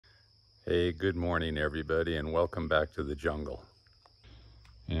Hey, good morning everybody, and welcome back to the jungle.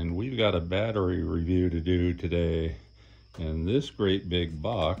 And we've got a battery review to do today, and this great big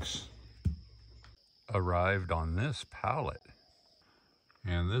box arrived on this pallet.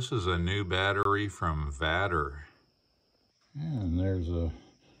 And this is a new battery from VATRER. And there's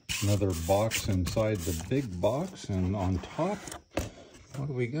another box inside the big box, and on top, what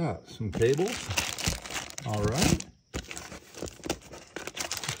do we got? Some cables. All right.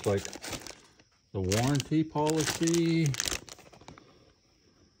 Looks like the warranty policy,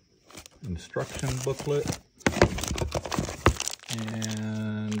 instruction booklet,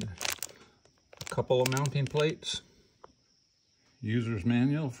 and a couple of mounting plates. User's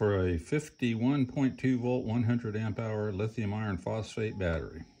manual for a 51.2 volt 100 amp hour lithium iron phosphate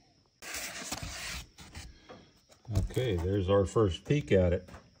battery. Okay, there's our first peek at it.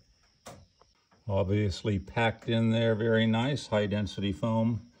 Obviously packed in there, very nice, high density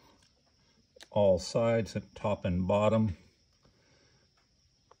foam, all sides at top and bottom.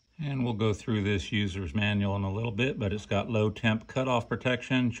 And we'll go through this user's manual in a little bit, but it's got low temp cutoff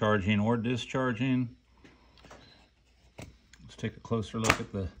protection, charging or discharging. Let's take a closer look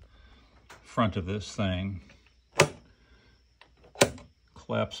at the front of this thing.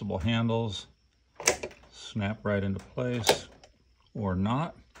 Collapsible handles, snap right into place or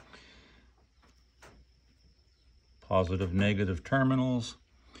not. Positive, negative terminals.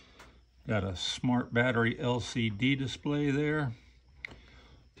 Got a smart battery LCD display there.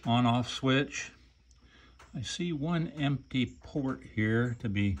 On-off switch. I see one empty port here to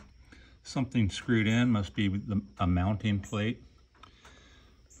be something screwed in. Must be a mounting plate.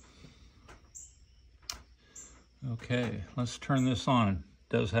 Okay, let's turn this on. It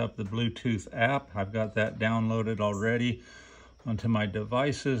does have the Bluetooth app. I've got that downloaded already onto my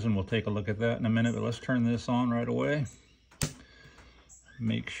devices, and we'll take a look at that in a minute, but let's turn this on right away.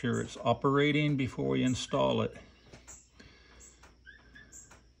 Make sure it's operating before we install it.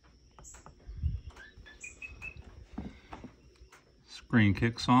 Screen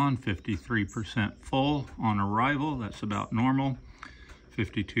kicks on, 53% full on arrival. That's about normal.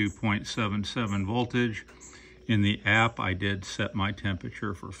 52.77 voltage. In the app, I did set my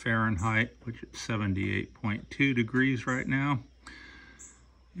temperature for Fahrenheit, which is 78.2 degrees right now.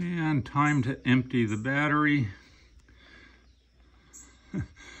 And time to empty the battery.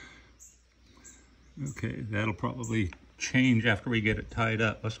 Okay, that'll probably change after we get it tied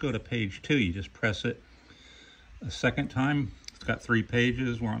up. Let's go to page 2. You just press it a second time. It's got 3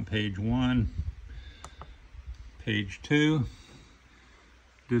 pages. We're on page 1. Page 2.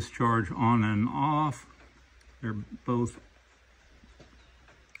 Discharge on and off. They're both,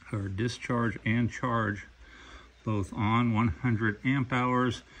 or discharge and charge, both on. 100 amp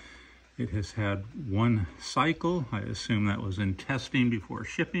hours. It has had 1 cycle. I assume that was in testing before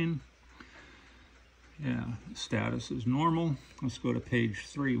shipping. Yeah, status is normal. Let's go to page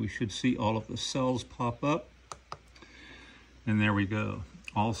 3. We should see all of the cells pop up. And there we go,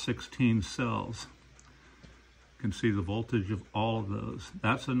 all 16 cells. You can see the voltage of all of those.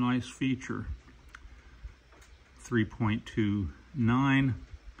 That's a nice feature. 3.29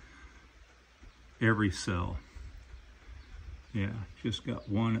 every cell. Yeah, just got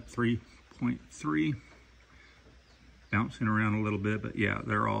one at 3.3. Bouncing around a little bit, but yeah,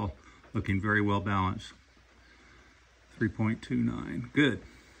 they're all looking very well balanced. 3.29, good.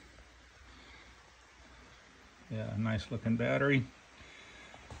 Yeah, nice looking battery.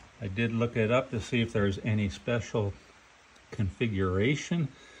 I did look it up to see if there's any special configuration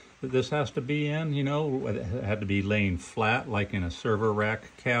that this has to be in, you know, it had to be laying flat like in a server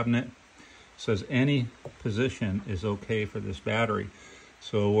rack cabinet. It says any position is okay for this battery.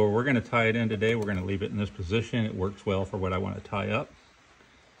 So we're going to tie it in today. We're going to leave it in this position. It works well for what I want to tie up.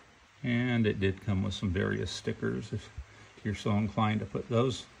 And it did come with some various stickers if you're so inclined to put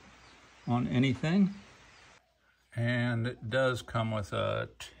those on anything. And it does come with a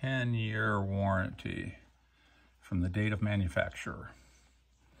 10-year warranty from the date of manufacturer.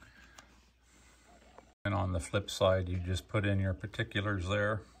 And on the flip side, you just put in your particulars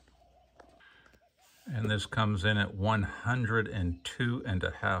there. And this comes in at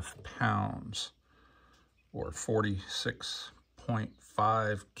 102.5 pounds, or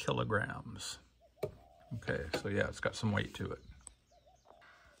 46.5 kilograms. Okay, so yeah, it's got some weight to it.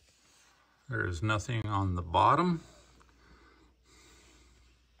 There is nothing on the bottom.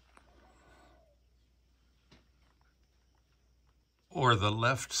 Or the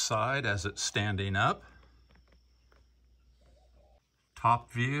left side as it's standing up.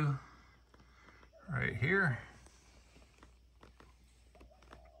 Top view right here.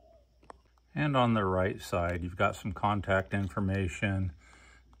 And on the right side, you've got some contact information,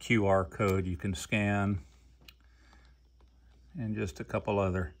 QR code you can scan, and just a couple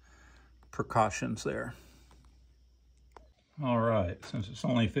other precautions there. All right, since it's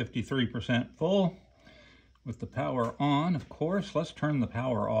only 53% full, with the power on, of course, let's turn the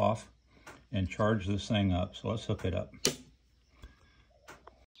power off and charge this thing up. So let's hook it up.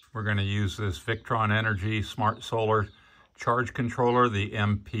 We're going to use this Victron Energy Smart Solar Charge Controller, the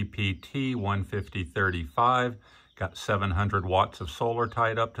MPPT 15035. Got 700 watts of solar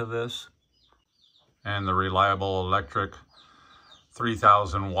tied up to this. And the Reliable Electric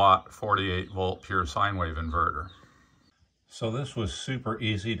 3000 watt 48 volt pure sine wave inverter. So this was super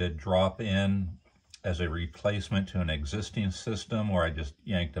easy to drop in as a replacement to an existing system, where I just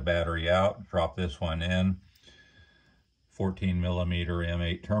yanked the battery out, drop this one in. 14 millimeter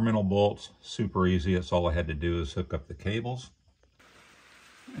M8 terminal bolts, super easy. That's all I had to do is hook up the cables.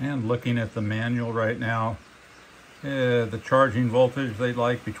 And looking at the manual right now, the charging voltage they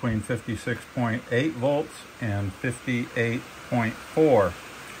like between 56.8 volts and 58.4.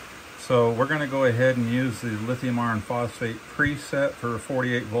 So we're going to go ahead and use the lithium iron phosphate preset for a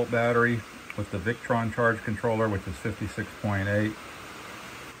 48 volt battery with the Victron charge controller, which is 56.8.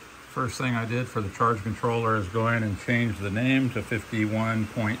 First thing I did for the charge controller is go in and change the name to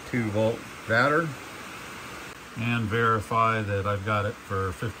 51.2 volt VATRER and verify that I've got it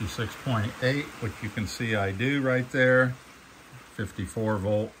for 56.8, which you can see I do right there. 54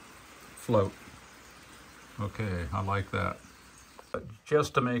 volt float. Okay, I like that. But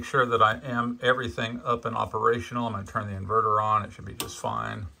just to make sure that I am everything up and operational, I'm going to turn the inverter on. It should be just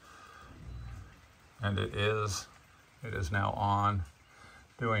fine. And it is now on.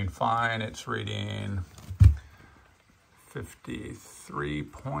 Doing fine. It's reading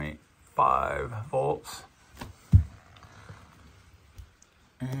 53.5 volts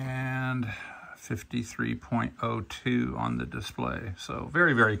and 53.02 on the display. So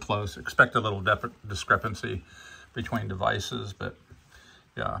very, very close. Expect a little discrepancy between devices, but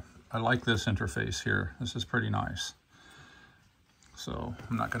yeah, I like this interface here. This is pretty nice. So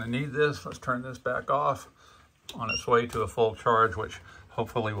I'm not going to need this. Let's turn this back off. On its way to a full charge, which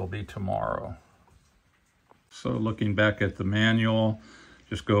hopefully will be tomorrow. So looking back at the manual,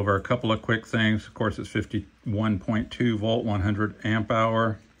 just go over a couple of quick things. Of course, it's 51.2 volt, 100 amp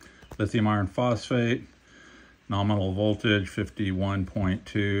hour, lithium iron phosphate, nominal voltage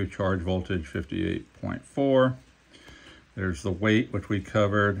 51.2, charge voltage 58.4. There's the weight, which we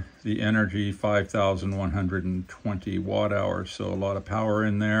covered, the energy 5,120 watt hours, so a lot of power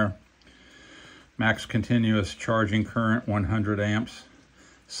in there. Max continuous charging current 100 amps.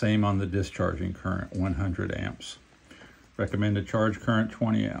 Same on the discharging current, 100 amps. Recommended charge current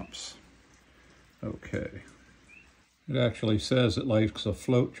 20 amps. Okay. It actually says it likes a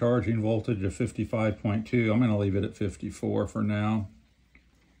float charging voltage of 55.2. I'm going to leave it at 54 for now.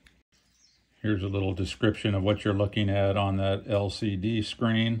 Here's a little description of what you're looking at on that LCD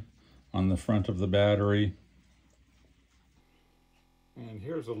screen on the front of the battery. And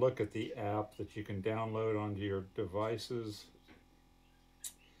here's a look at the app that you can download onto your devices.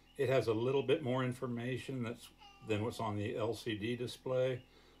 It has a little bit more information than what's on the LCD display.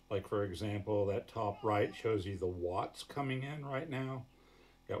 Like, for example, that top right shows you the watts coming in right now.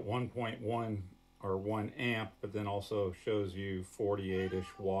 Got 1.1 or 1 amp, but then also shows you 48-ish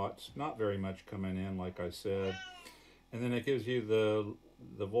watts. Not very much coming in, like I said. And then it gives you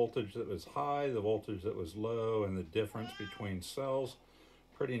the voltage that was high, the voltage that was low, and the difference between cells.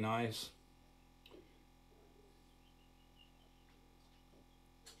 Pretty nice.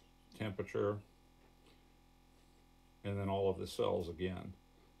 Temperature. And then all of the cells again.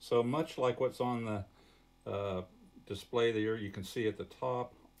 So much like what's on the display there, you can see at the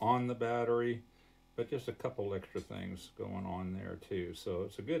top on the battery, but just a couple extra things going on there too. So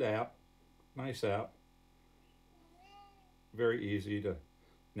it's a good app, nice app, very easy to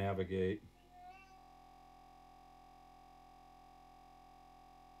navigate.